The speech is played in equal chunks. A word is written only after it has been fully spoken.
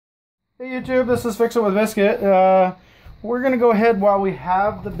Hey YouTube, this is Fix It with Biscuit. We're going to go ahead while we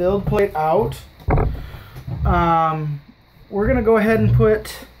have the build plate out. We're going to go ahead and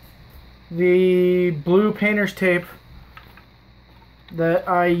put the blue painter's tape that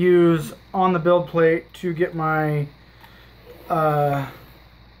I use on the build plate to get my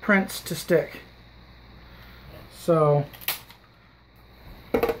prints to stick. So,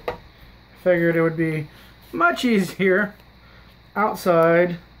 I figured it would be much easier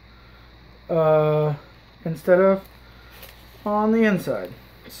outside instead of on the inside.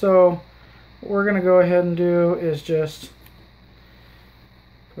 So what we're gonna go ahead and do is just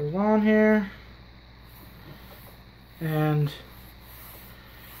put it on here and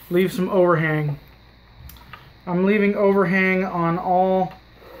leave some overhang. I'm leaving overhang on all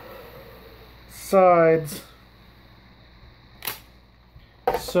sides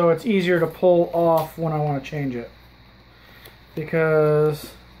so it's easier to pull off when I want to change it,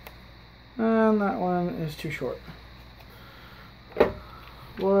 because and that one is too short.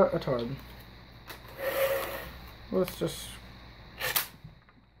 What a tard. Let's just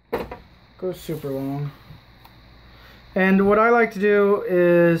go super long. And what I like to do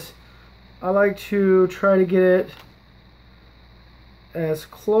is I like to try to get it as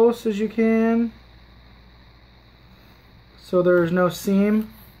close as you can so there's no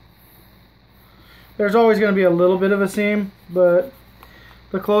seam. There's always going to be a little bit of a seam, but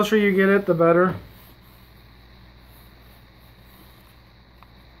the closer you get it, the better.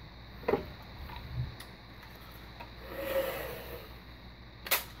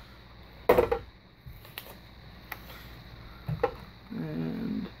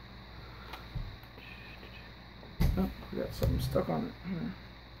 And oh, we got something stuck on it.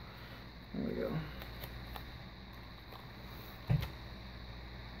 There we go.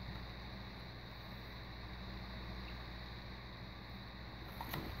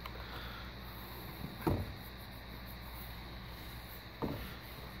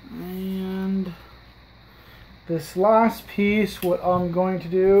 And this last piece, what I'm going to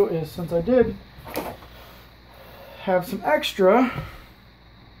do is, since I did have some extra,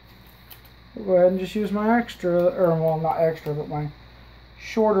 we'll go ahead and just use my extra, or well, not extra, but my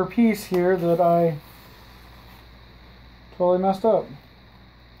shorter piece here that I totally messed up.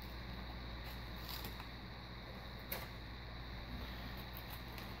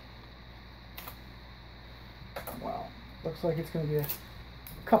 Wow, looks like it's going to be a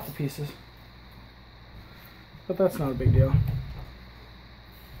couple pieces, but that's not a big deal.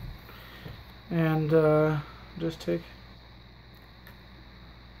 And just take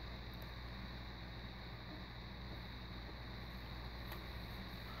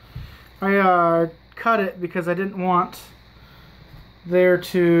I cut it because I didn't want there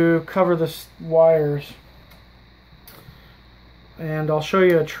to cover the wires, and I'll show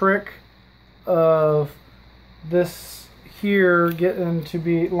you a trick of this here getting to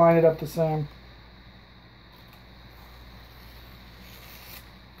be line it up the same.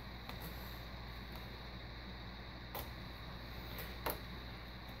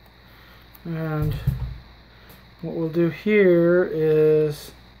 And what we'll do here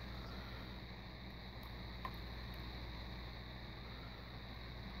is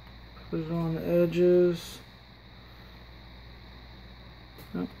put it on the edges.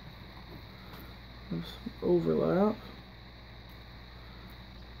 Yep. There's some overlap.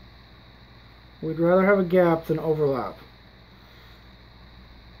 We'd rather have a gap than overlap.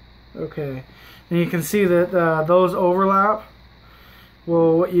 Okay, and you can see that those overlap.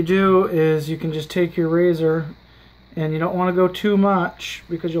 Well, what you do is you can just take your razor, and you don't want to go too much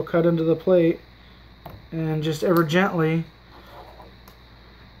because you'll cut into the plate, and just ever gently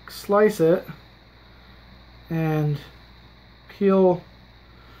slice it and peel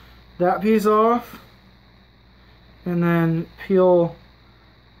that piece off, and then peel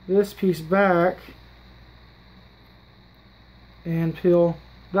this piece back and peel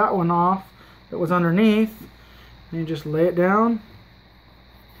that one off that was underneath, and you just lay it down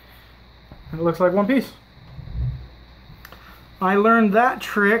and it looks like one piece. I learned that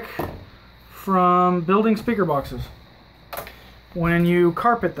trick from building speaker boxes. When you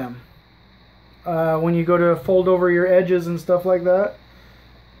carpet them, when you go to fold over your edges and stuff like that,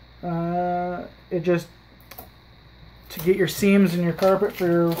 it just to get your seams in your carpet for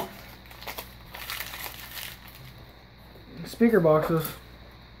your speaker boxes.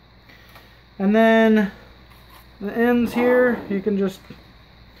 And then the ends here, you can just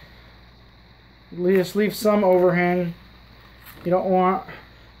leave some overhang. You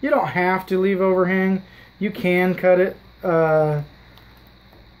don't have to leave overhang. You can cut it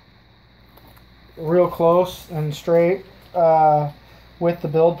real close and straight. with the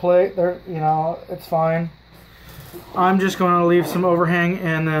build plate. There, you know, it's fine. I'm just going to leave some overhang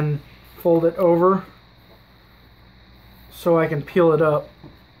and then fold it over so I can peel it up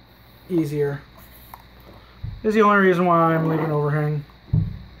easier. This is the only reason why I'm leaving overhang.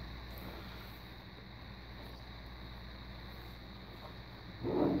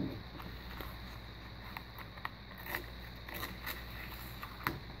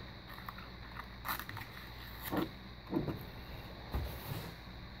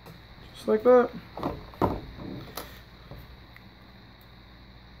 Just like that.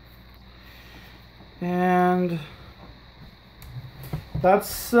 And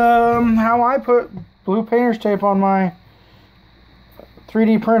that's how I put blue painter's tape on my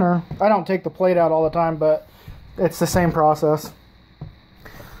 3D printer. I don't take the plate out all the time, but it's the same process.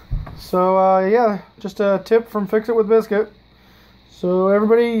 So yeah, just a tip from Fix It with Biscuit. So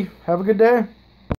everybody, have a good day.